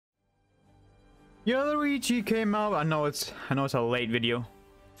Yoruichi came out. I know it's a late video,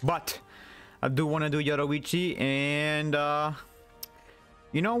 but I do want to do Yoruichi, and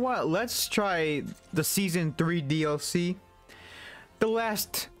you know what? Let's try the season 3 DLC, the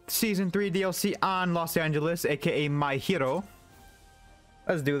last season 3 DLC on Los Angeles, aka My Hero.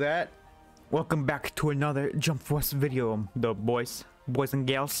 Let's do that. Welcome back to another Jump Force video, the boys and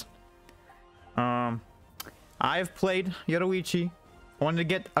gals. I've played Yoruichi. I wanted to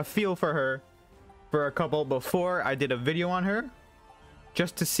get a feel for her for a couple before I did a video on her,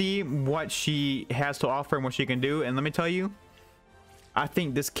 just to see what she has to offer and what she can do. And let me tell you, I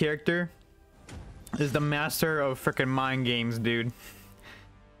think this character is the master of freaking mind games, dude.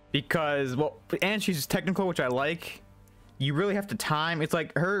 Because, well, and she's technical, which I like. You really have to time. It's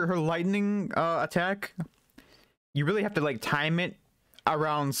like her lightning attack. You really have to like time it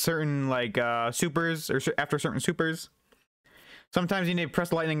around certain like supers, or after certain supers. Sometimes you need to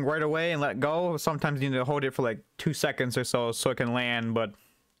press lightning right away and let it go. Sometimes you need to hold it for like 2 seconds or so it can land. But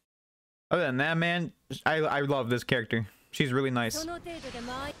other than that, man, I love this character. She's really nice.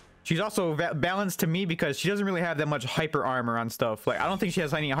 She's also balanced to me because she doesn't really have that much hyper armor on stuff. Like, I don't think she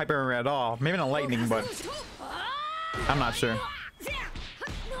has any hyper armor at all. Maybe not lightning, but I'm not sure.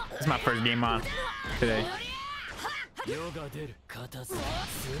 It's my first game on today.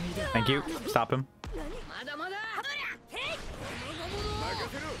 Thank you. Stop him.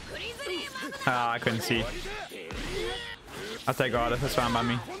 I couldn't see. I'll take all this. That's fine by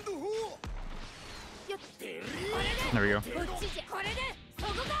me. There we go.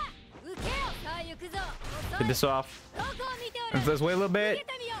 Get this off. Let's wait a little bit.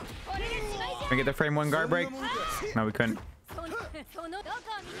 Can we get the frame 1 guard break? No, we couldn't.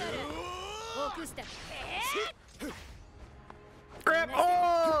 Grab!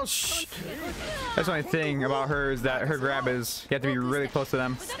 Oh, shh! That's the only thing about her is that her grab is you have to be really close to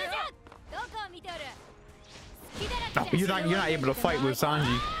them. Oh, you're not able to fight with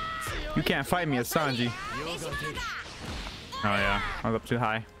Sanji. You can't fight me as Sanji. Oh yeah, I was up too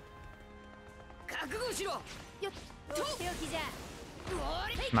high.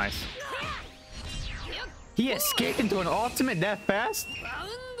 Nice. He escaped into an ultimate that fast?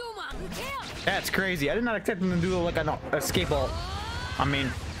 That's crazy. I did not expect him to do like an escape ult. I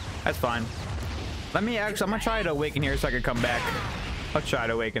mean, that's fine. Let me actually, I'm gonna try to awaken here so I can come back. I'll try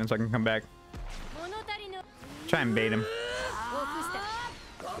to awaken so I can come back. Try and bait him.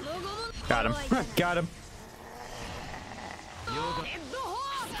 Got him. Got him.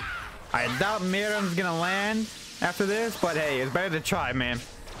 I doubt Miram's gonna land after this, but hey, it's better to try, man.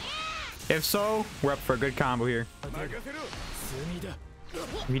 If so, we're up for a good combo here.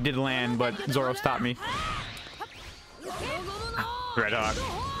 He did land, but Zoro stopped me. Red Hawk.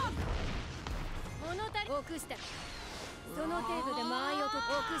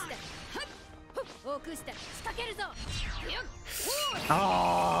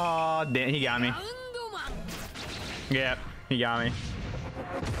 Oh, damn, he got me. Yeah, he got me.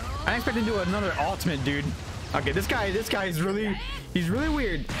 I expect to do another ultimate, dude. Okay, this guy is really, he's really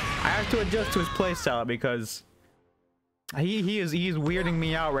weird. I have to adjust to his playstyle because he's weirding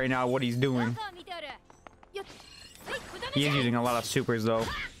me out right now what he's doing. He is using a lot of supers though.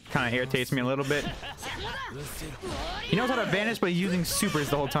 Kind of irritates me a little bit. He knows how to vanish, but he's using supers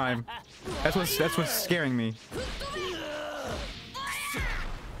the whole time. That's what's scaring me.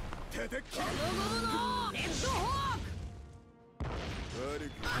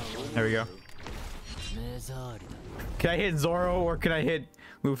 There we go. Can I hit Zoro or can I hit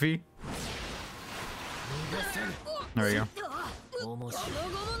Luffy? There we go.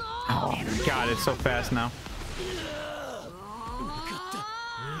 Oh god, it's so fast now.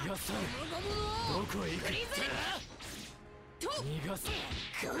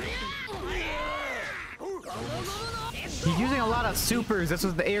 He's using a lot of supers. That's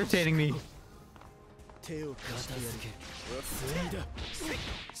what's irritating me.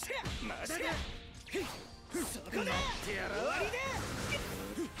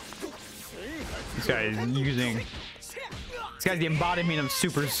 This guy is using. This guy's the embodiment of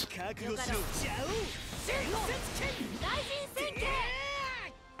supers.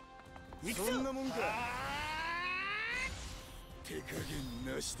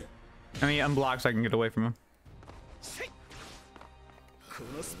 I mean, unblock so I can get away from him.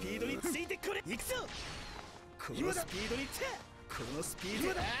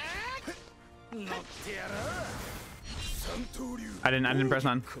 I didn't press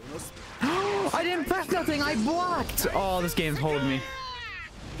none. I didn't press nothing. I blocked. Oh, this game's holding me.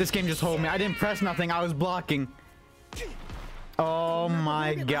 This game just hold me. I didn't press nothing. I was blocking. Oh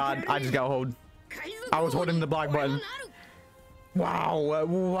my god. I just got hold. I was holding the block button.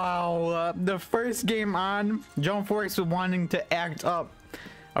 Wow. The first game on, Jump Force was wanting to act up.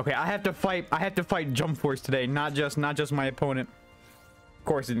 Okay, I have to fight Jump Force today, not just my opponent. Of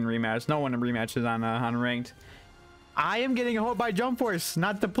course it didn't rematch. No one rematches on ranked. I am getting a hold by Jump Force,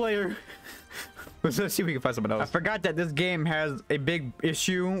 not the player. Let's see if we can find someone else. I forgot that this game has a big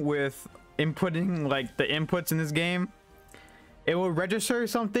issue with inputting, like the inputs in this game. It will register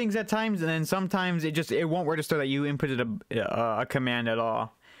some things at times, and then sometimes it won't register that you inputted a command at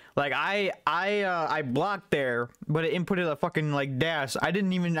all. Like I blocked there, but it inputted a fucking like dash. I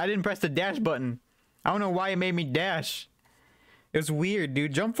didn't press the dash button. I don't know why it made me dash. It was weird,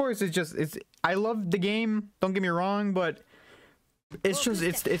 dude. Jump Force is just I love the game, don't get me wrong, but it's just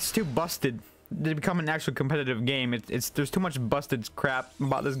it's too busted to become an actual competitive game. There's too much busted crap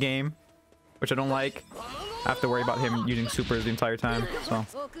about this game, which I don't like. I have to worry about him using supers the entire time, so.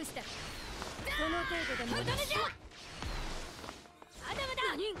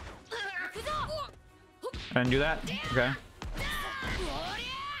 I didn't do that? Okay.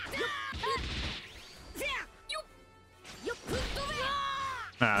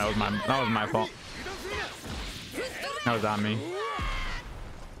 Nah, that was my fault. That was on me.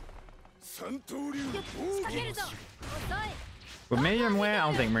 Would Miriam land? I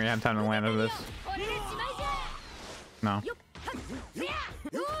don't think Miriam have time to land over this. No.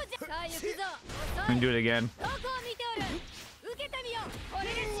 Let me do it again.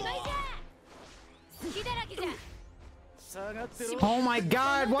 Oh my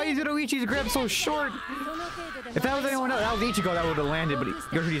god, why is Yoruichi's grab so short? If that was anyone else, that was Ichigo that would have landed, but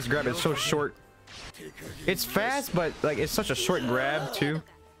Yoruichi's grab is so short. It's fast, but like it's such a short grab too.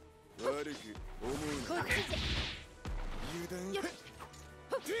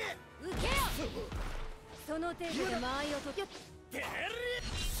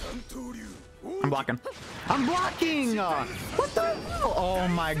 I'm blocking. I'm blocking! What the? Oh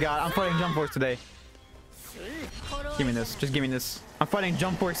my god, I'm fighting Jump Force today. Give me this. Just give me this. I'm fighting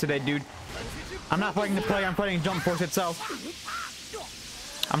Jump Force today, dude. I'm not fighting the player. I'm fighting Jump Force itself.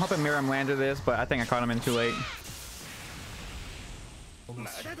 I'm hoping Miriam landed this, but I think I caught him in too late.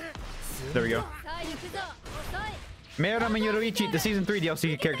 There we go. Miriam and Yoruichi, the Season 3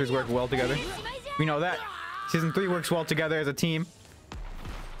 DLC characters work well together. We know that. Season 3 works well together as a team.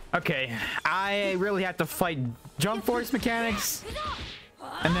 Okay, I really have to fight Jump Force mechanics,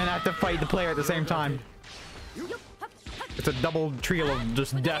 and then I have to fight the player at the same time. It's a double trio of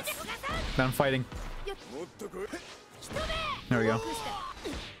just death that I'm fighting. There we go.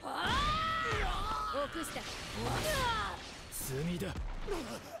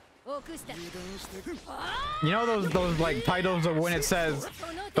 You know those like titles of when it says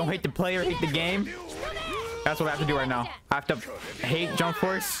don't hate the player, hate the game? That's what I have to do right now. I have to hate Jump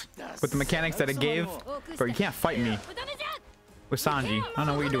Force with the mechanics that it gave. Bro, you can't fight me with Sanji. I don't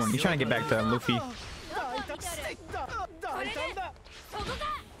know what you're doing. You're trying to get back to Luffy.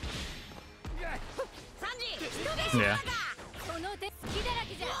 Yeah.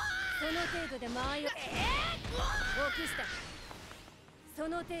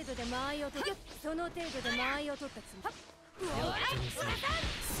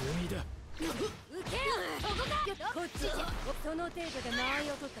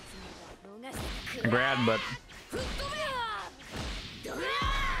 I grabbed, but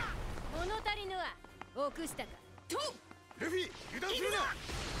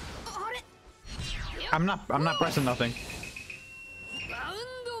I'm not pressing nothing.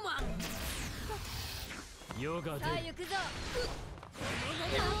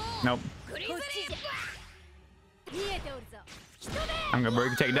 Nope. I'm gonna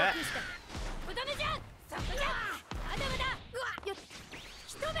break. Take that.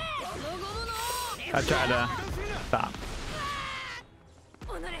 I tried to stop.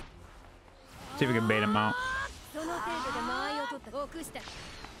 See if we can bait him out.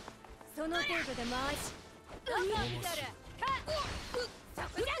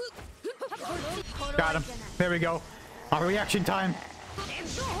 Got him. There we go. Our reaction time.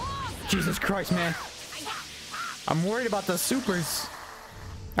 Jesus Christ, man. I'm worried about the supers.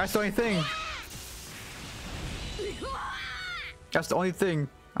 That's the only thing. That's the only thing.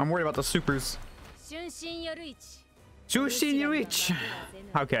 I'm worried about the supers. Shushin Yoruichi.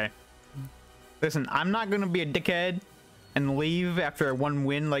 Okay. Listen, I'm not gonna be a dickhead and leave after one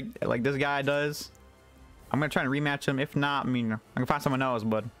win like this guy does. I'm gonna try and rematch him. If not, I mean, I can find someone else,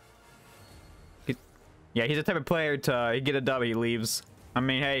 but yeah, he's the type of player to get a dub, he leaves. I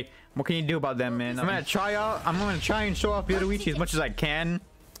mean, hey, what can you do about them, man? I'm gonna try and show off Yoruichi as much as I can,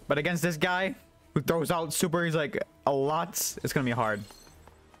 but against this guy who throws out supers like a lot, it's gonna be hard.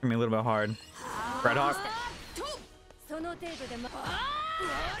 It's gonna be a little bit hard. Red Hawk.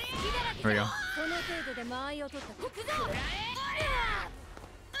 There we go.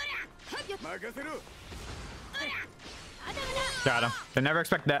 Got him. They never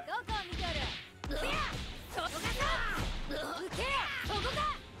expect that.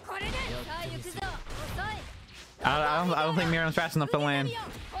 I don't think Miriam's fast enough to land.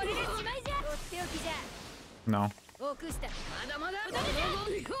 No.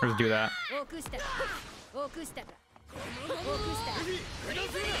 Let's do that.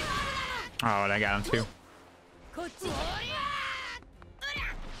 Oh, and I got him too.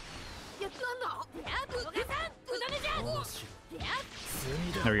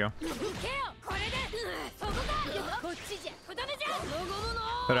 There we go.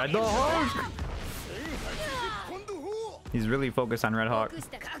 Red Hawk! He's really focused on Red Hawk.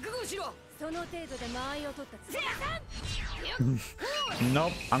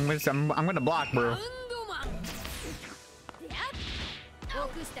 Nope, I'm gonna block, bro.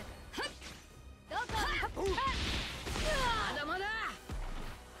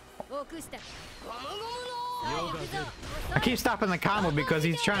 I keep stopping the combo because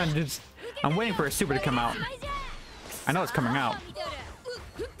he's trying to just... I'm waiting for a super to come out. I know it's coming out.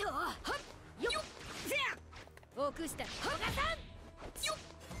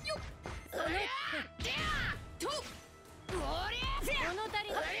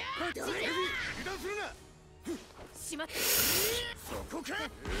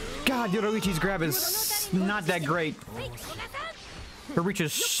 God, yoruichi's grab is not that great. Her reach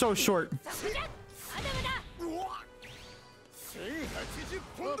is so short.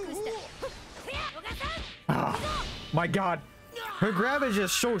 Oh, my God. Her grab is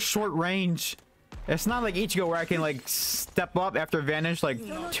just so short range. It's not like Ichigo where I can like step up after vanish like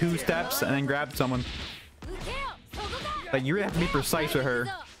 2 steps and then grab someone. Like you really have to be precise with her.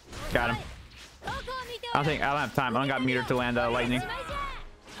 Got him. I don't have time. I don't got meter to land lightning.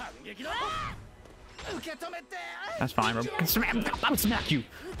 That's fine, bro. I would smack you.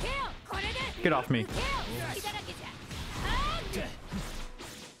 Get off me.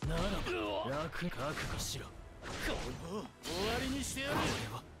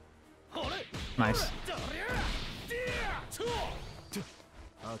 Nice.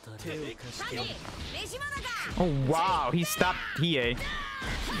 Oh wow, he stopped Hiei.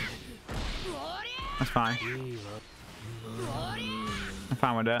 That's fine. I'm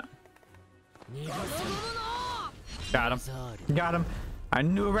fine with that. Got him. Got him. I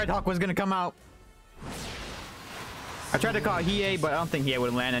knew Red Hawk was gonna come out. I tried to call Hiei, but I don't think Hiei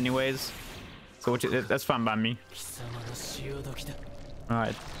would land anyways. So that's fine by me.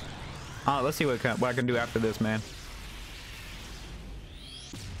 Alright. Let's see what I can do after this, man.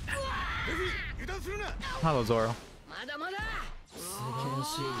 Hello, Zoro.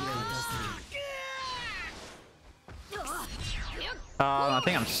 I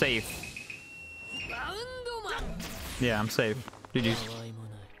think I'm safe. Yeah, I'm safe. GG's.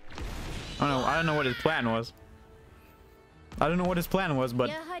 I don't know what his plan was. I don't know what his plan was, but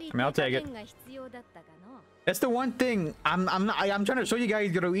I mean, I'll take it. That's the one thing I'm trying to show you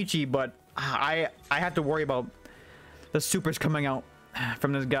guys yoruichi, but I have to worry about the supers coming out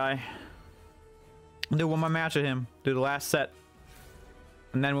from this guy. Do one more match with him, do the last set,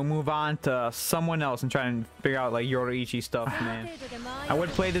 and then we'll move on to someone else and try and figure out like yoruichi stuff, man. I would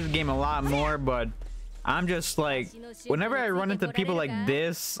play this game a lot more, but I'm just like, whenever I run into people like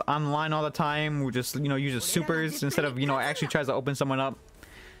this online all the time who just, you know, uses supers instead of, you know, actually tries to open someone up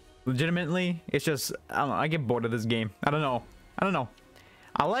legitimately, it's just, I don't know, I get bored of this game. I don't know.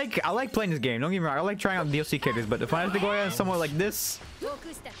 I like playing this game, don't get me wrong. I like trying out DLC characters, but if I have to go against someone like this,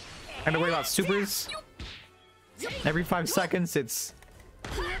 I have to worry about supers every 5 seconds. It's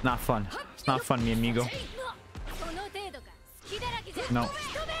not fun. It's not fun, mi amigo. No.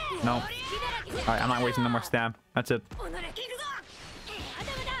 Alright, I'm not wasting no more stab. That's it.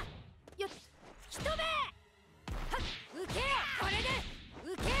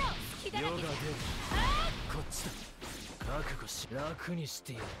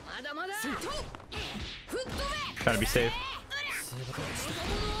 Gotta be safe.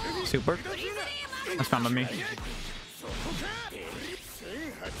 Super. That's fine by me.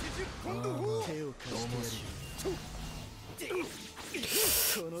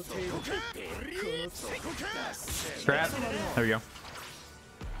 Grab. There we go.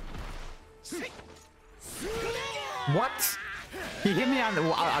 What? He hit me on the...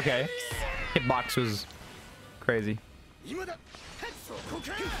 Okay. Hitbox was crazy.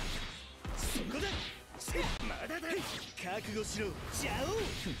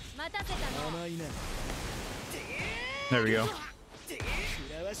 There we go.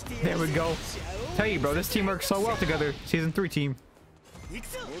 There we go. Tell you, bro, this team works so well together. Season 3 team.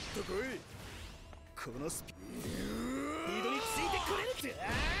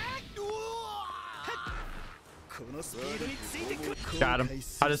 Got him.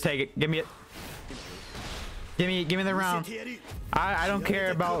 I'll just take it. Give me it. Give me the round. I don't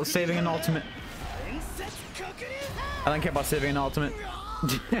care about saving an ultimate. I don't care about saving an ultimate.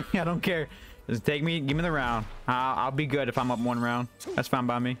 I don't care. Just take me. Give me the round. I'll be good if I'm up 1 round. That's fine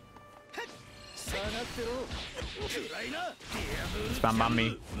by me. It's fine by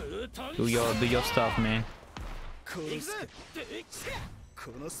me. Do your stuff, man.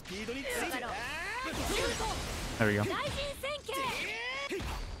 There we go.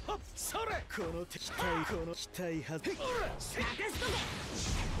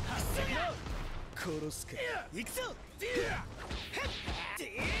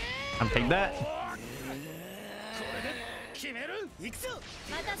 I'll take that.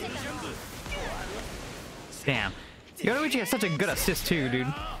 Damn. Yoruichi has such a good assist too, dude.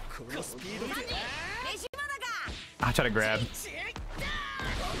 I'll try to grab.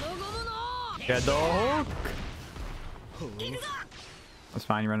 Get the hook. That's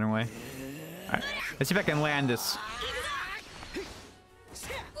fine, you're running away. Alright, let's see if I can land this.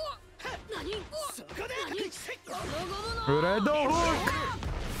 Red the hook!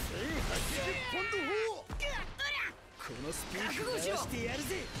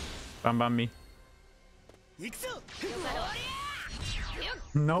 Bam me.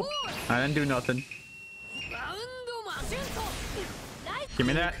 Nope, I didn't do nothing. Give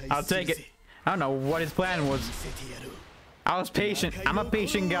me that. I'll take it. I don't know what his plan was. I was patient. I'm a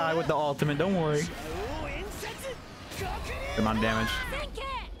patient guy with the ultimate. Don't worry. Come on, damage.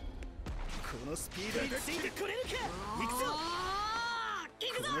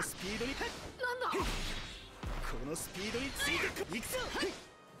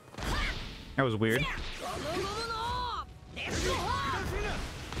 That was weird.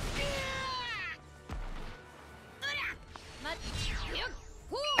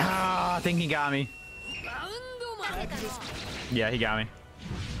 Ah, I think he got me. Yeah, he got me.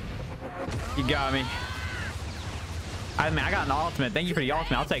 He got me. I mean, I got an ultimate. Thank you for the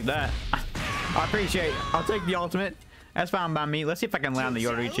ultimate. I'll take that. I appreciate it. I'll take the ultimate. That's fine by me. Let's see if I can land the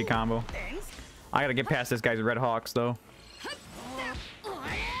yoruichi combo. I gotta get past this guy's Red Hawks, though.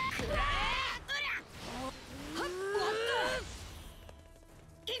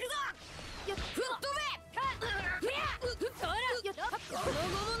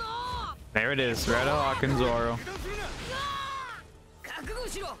 There it is, Red Hawk and Zoro.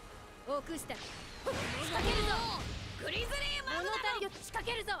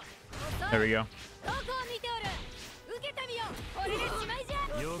 There we go.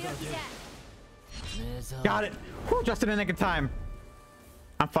 Got it. Whew, just in the nick of time.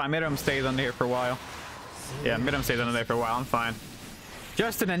 I'm fine. Midham stays under here for a while. Yeah, Midham stays under there for a while. I'm fine.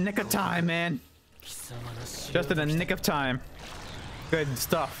 Just in the nick of time, man. Just in the nick of time. Good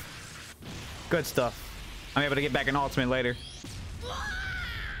stuff. Good stuff. I'm able to get back an ultimate later.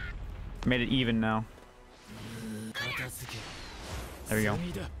 Made it even now. There we go.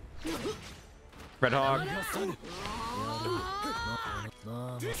 Red Hog.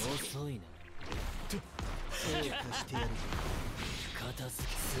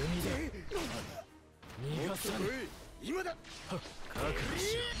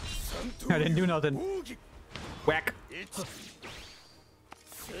 I didn't do nothing. Whack.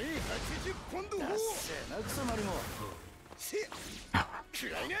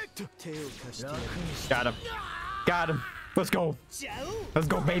 Got him. Got him. Let's go. Let's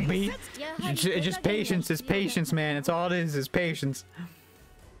go, baby. It's just patience. It's patience, man. It's all it is patience.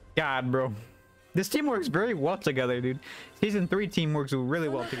 God, bro. This team works very well together, dude. Season 3 team works really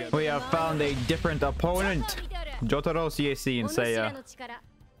well together. We have found a different opponent. Jotaro, CAC, and Seiya.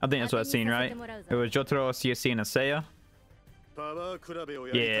 I think that's what I've seen, right? It was Jotaro, CAC, and Seiya.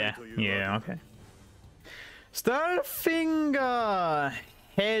 Yeah, okay. Starfinger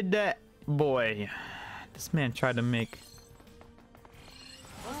head boy. This man tried to make.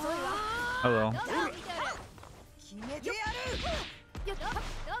 Hello.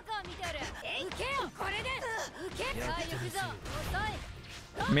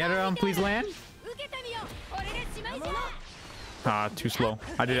 Miram, please land. Ah, too slow.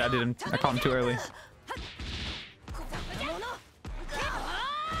 I caught him too early.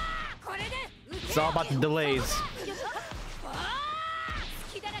 It's all about the delays.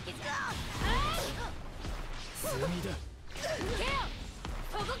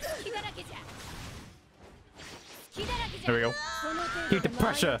 There we go. Keep the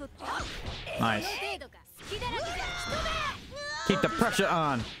pressure. Nice. Keep the pressure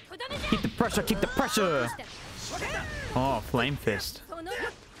on. Keep the pressure. Keep the pressure. Oh, flame fist.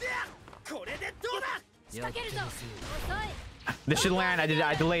 This should land.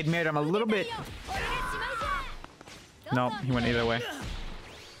 I delayed mid-arm a little bit. Nope, he went either way.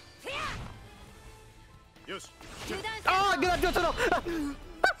 Oh, get up, Jotaro!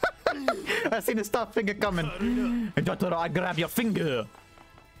 I seen the star finger coming. Jotaro, I grab your finger.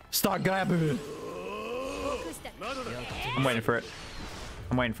 Star grabber. I'm waiting for it.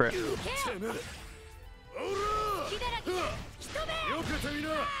 I'm waiting for it.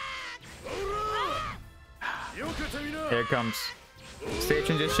 Here it comes. Stage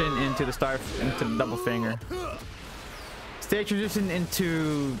transition into the double finger. Stage transition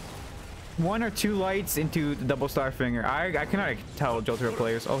into 1 or 2 lights into the double star finger. I cannot tell Jotaro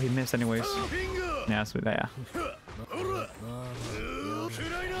players. Oh, he missed anyways. Yeah, so yeah.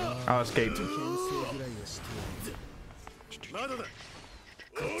 I'll escape.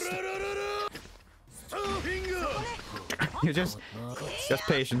 You just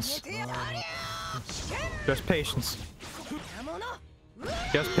patience. Just patience.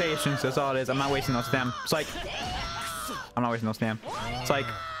 Just patience. That's all it is. I'm not wasting no stam. It's like I'm not wasting no stam. It's like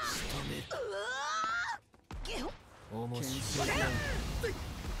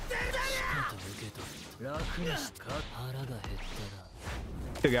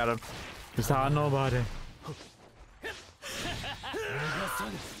you got him. Just how nobody.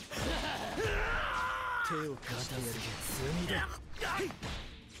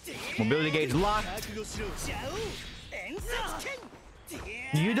 Mobility gauge locked.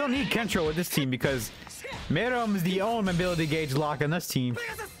 You don't need control with this team because Merom is the only mobility gauge lock on this team.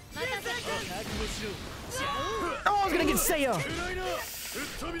 Oh, I was gonna get Seiya.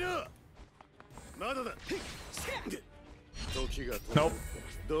 Nope.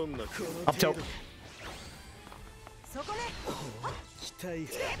 Up tilt.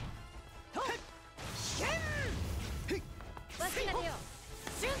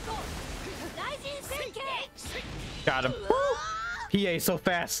 Got him. He is so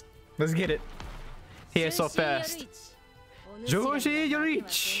fast. Let's get it. He is so fast.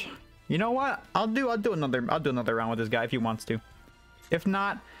 Yoruichi. You know what? I'll do another round with this guy if he wants to. If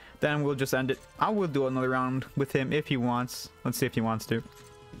not, then we'll just end it. I will do another round with him if he wants. Let's see if he wants to.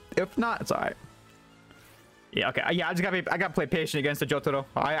 If not, it's alright. Yeah, okay. Yeah, I gotta play patient against the Jotaro.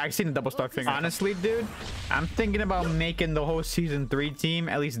 I seen the double star finger. Honestly, dude, I'm thinking about making the whole season 3 team,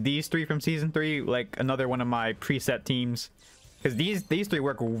 at least these 3 from season 3, like another one of my preset teams. Because these 3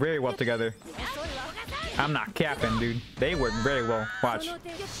 work very well together. I'm not capping, dude. They work very well. Watch.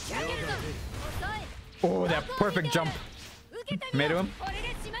 Oh, that perfect jump. Made him.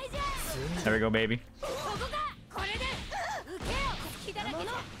 There we go, baby.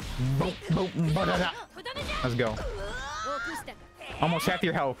 Let's go. Almost half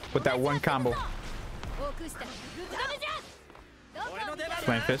your health with that one combo.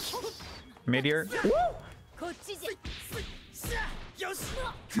 Flame fist. Meteor. Woo!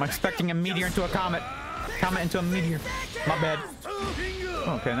 I'm expecting a meteor into a comet. Comet into a meteor. My bad.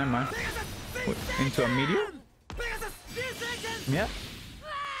 Okay, never mind. What, into a meteor? Yeah.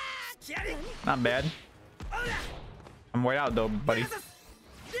 Not bad. I'm way out though, buddy.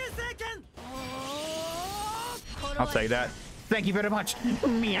 I'll take that. Thank you very much.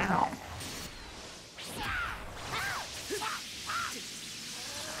 Meow.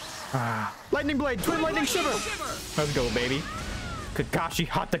 Lightning blade, twin lightning shiver. Let's go, baby. Kakashi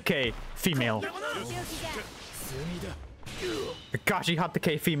Hatake, female. Kakashi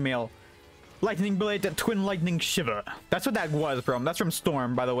Hatake, female. Lightning blade, twin lightning shiver. That's what that was from. That's from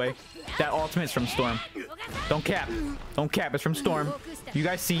Storm, by the way. That ultimate's from Storm. Don't cap. Don't cap. It's from Storm. You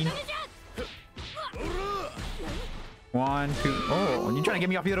guys seen? 1, 2. Oh, you trying to get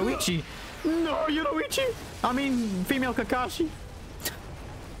me off Yoruichi? No, Yoruichi. I mean, female Kakashi.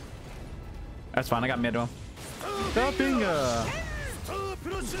 That's fine. I got mid one. The finger.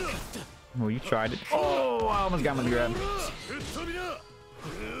 Oh, you tried it. Oh, I almost got him in the grab.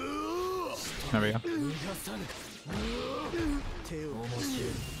 There we go.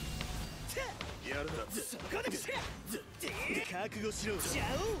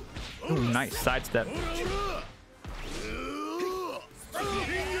 Ooh, nice sidestep.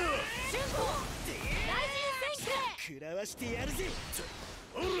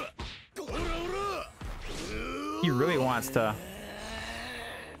 He really wants to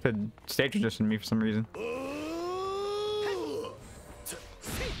stage transition me for some reason.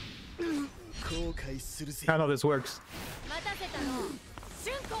 I know this works.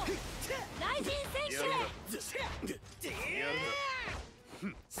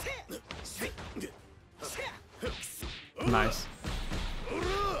 Nice.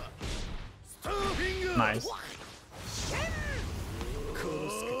 Nice.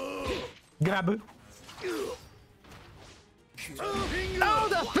 Grab it. Oh,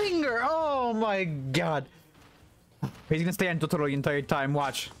 the finger! Oh my god. He's gonna stay on Totoro the entire time.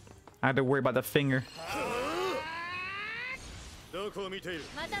 Watch. I have to worry about the finger.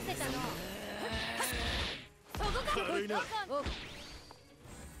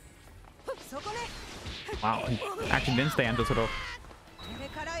 Wow, actually didn't stay on Totoro.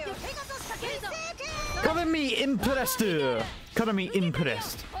 Color me impressed. Color me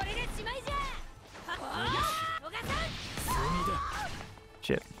impressed.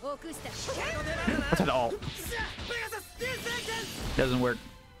 Shit. What's that all? Doesn't work.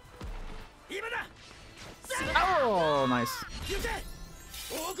 Oh, nice.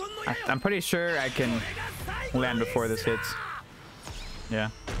 I'm pretty sure I can land before this hits. Yeah.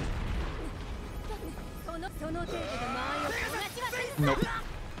 Nope.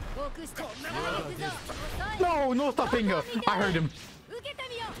 No, no stop finger. I heard him.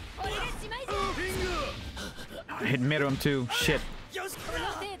 I hit Mirum too. Shit.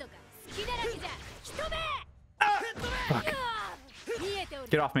 Fuck.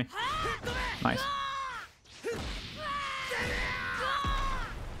 Get off me. Nice.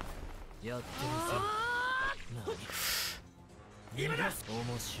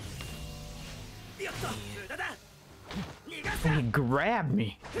 He grabbed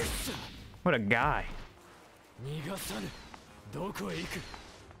me. What a guy.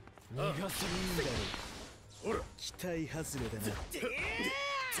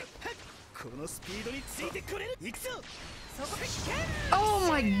 Oh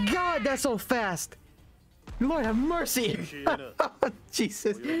my god, that's so fast. Lord have mercy.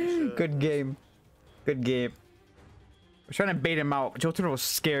 Jesus. Good game. Good game. I'm trying to bait him out. Jotaro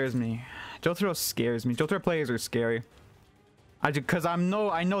scares me. Jotaro scares me. Jotaro players are scary. Because I know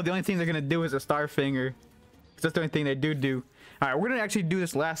the only thing they're gonna do is a star finger. That's the only thing they do. All right, we're gonna actually do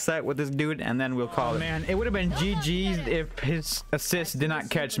this last set with this dude, and then we'll call it. Man, it would have been GG's if his assist did not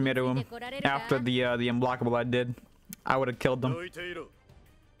catch Mirum after the unblockable I did. I would have killed them.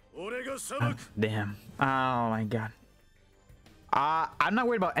 Oh, damn. Oh my god. I'm not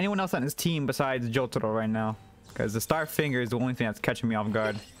worried about anyone else on his team besides Jotaro right now, because the star finger is the only thing that's catching me off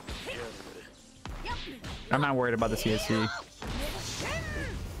guard. I'm not worried about the CSC.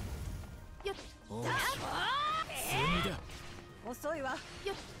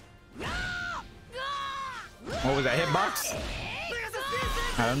 What was that, hitbox?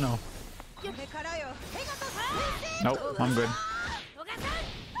 I don't know. Nope, I'm good.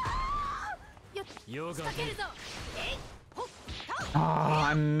 Oh,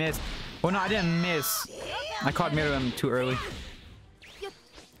 I missed. Well, no, I didn't miss. I caught Mirum too early.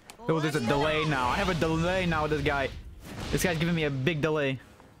 Oh, there's a delay now. I have a delay now with this guy. This guy's giving me a big delay.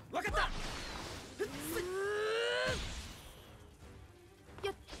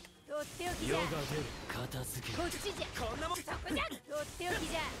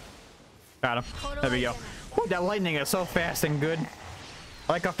 Got him. There we go. Whew, that lightning is so fast and good.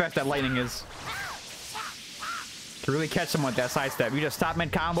 I like how fast that lightning is. To really catch someone with that sidestep, you just stop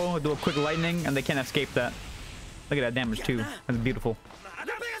mid combo, do a quick lightning, and they can't escape that. Look at that damage too. That's beautiful.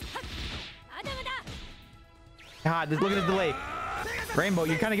 Ah, look at the delay. Rainbow,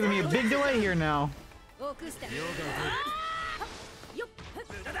 you're kind of giving me a big delay here now.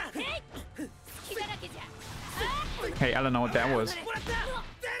 Hey, I don't know what that was.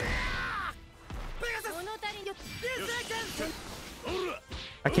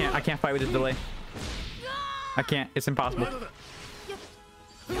 I can't fight with this delay. I can't. It's impossible.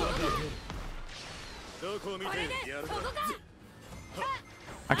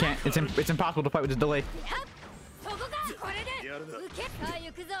 I can't. It's impossible to fight with this delay.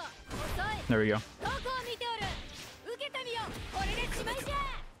 There we go.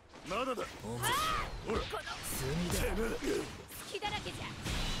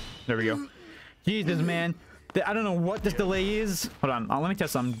 There we go. Jesus, man. I don't know what this delay is. Hold on. Let me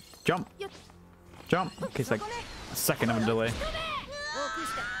test some. Jump. Jump. Okay, it's like a second of a delay.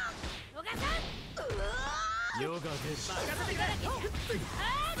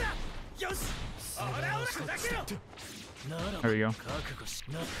 There we go.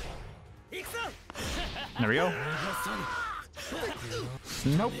 There we go.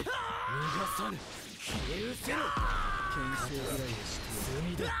 Nope.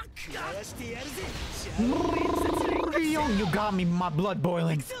 You got me, my blood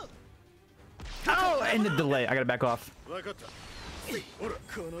boiling. Oh, and the delay. I gotta back off.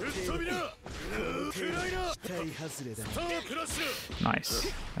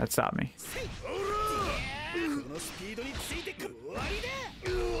 Nice. That stopped me.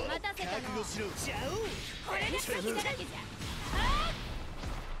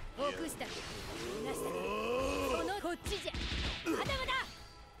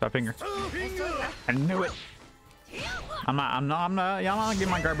 That finger. I knew it. I'm not getting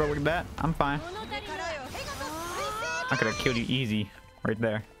my guard broke like that. I'm fine. I could have killed you easy right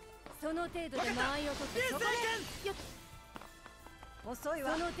there.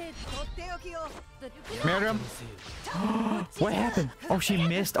 Married him. What happened? Oh, she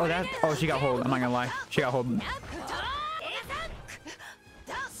missed. Oh, that. Oh, she got hold. I'm not gonna lie. She got hold.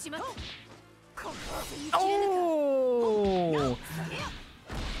 Oh!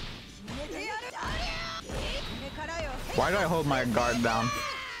 Why do I hold my guard down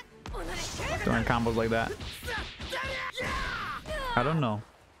during combos like that? I don't know.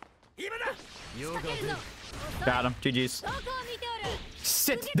 Got him. GG's.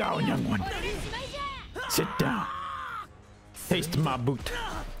 Sit down, young one. Sit down. Taste my boot.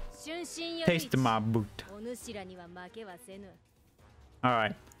 Taste my boot.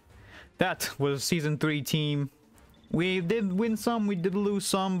 Alright. That was season 3 team. We did win some, we did lose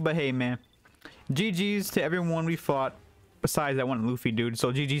some, but hey man. GG's to everyone we fought. Besides that one Luffy dude.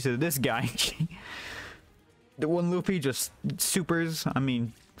 So GG's to this guy. The one Luffy just supers. I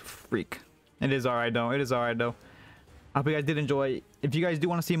mean, freak. It is alright though. It is alright though. I hope you guys did enjoy. If you guys do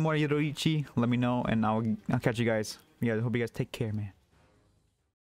want to see more yoruichi, let me know and I'll catch you guys. Yeah, I hope you guys take care, man.